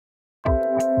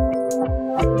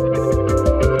Hi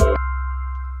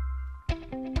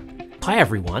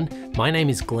everyone, my name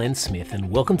is Glen Smith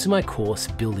and welcome to my course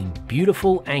Building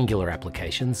Beautiful Angular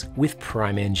Applications with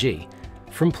PrimeNG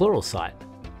from Pluralsight.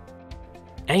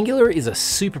 Angular is a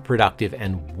super productive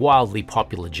and wildly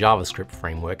popular JavaScript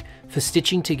framework for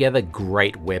stitching together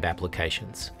great web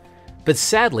applications. But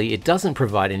sadly, it doesn't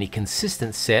provide any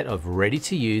consistent set of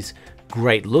ready-to-use,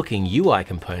 great-looking UI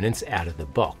components out of the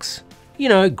box. You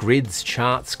know, grids,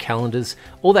 charts, calendars,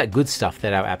 all that good stuff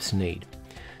that our apps need.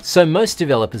 So most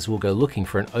developers will go looking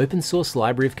for an open source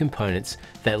library of components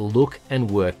that look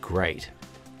and work great.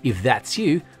 If that's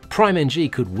you,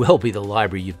 PrimeNG could well be the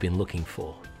library you've been looking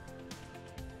for.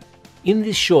 In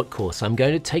this short course, I'm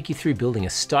going to take you through building a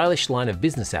stylish line of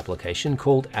business application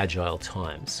called Agile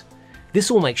Times. This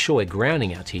will make sure we're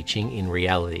grounding our teaching in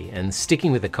reality and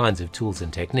sticking with the kinds of tools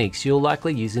and techniques you'll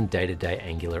likely use in day-to-day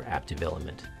Angular app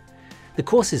development. The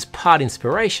course is part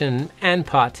inspiration and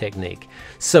part technique,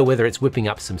 so whether it's whipping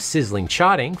up some sizzling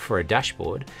charting for a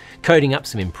dashboard, coding up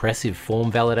some impressive form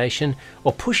validation,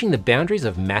 or pushing the boundaries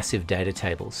of massive data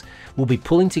tables, we'll be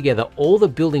pulling together all the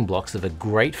building blocks of a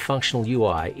great functional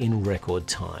UI in record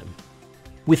time.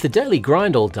 With the daily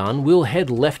grind all done, we'll head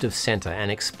left of center and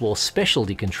explore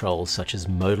specialty controls such as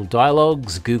modal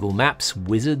dialogues, Google Maps,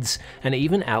 wizards, and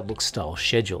even Outlook-style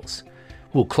schedules.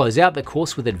 We'll close out the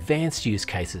course with advanced use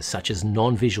cases such as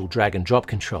non-visual drag and drop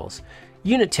controls,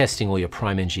 unit testing all your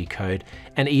PrimeNG code,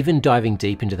 and even diving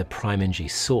deep into the PrimeNG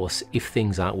source if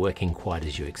things aren't working quite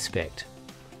as you expect.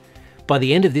 By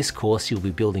the end of this course, you'll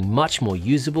be building much more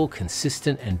usable,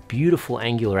 consistent, and beautiful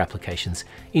Angular applications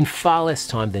in far less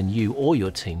time than you or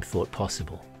your team thought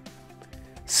possible.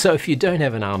 So if you don't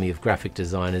have an army of graphic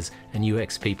designers and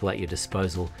UX people at your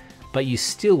disposal, but you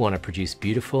still want to produce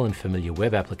beautiful and familiar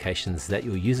web applications that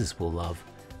your users will love,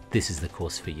 this is the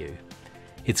course for you.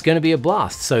 It's going to be a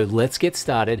blast, so let's get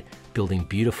started building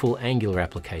beautiful Angular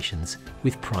applications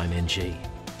with PrimeNG.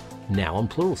 Now on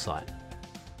Pluralsight.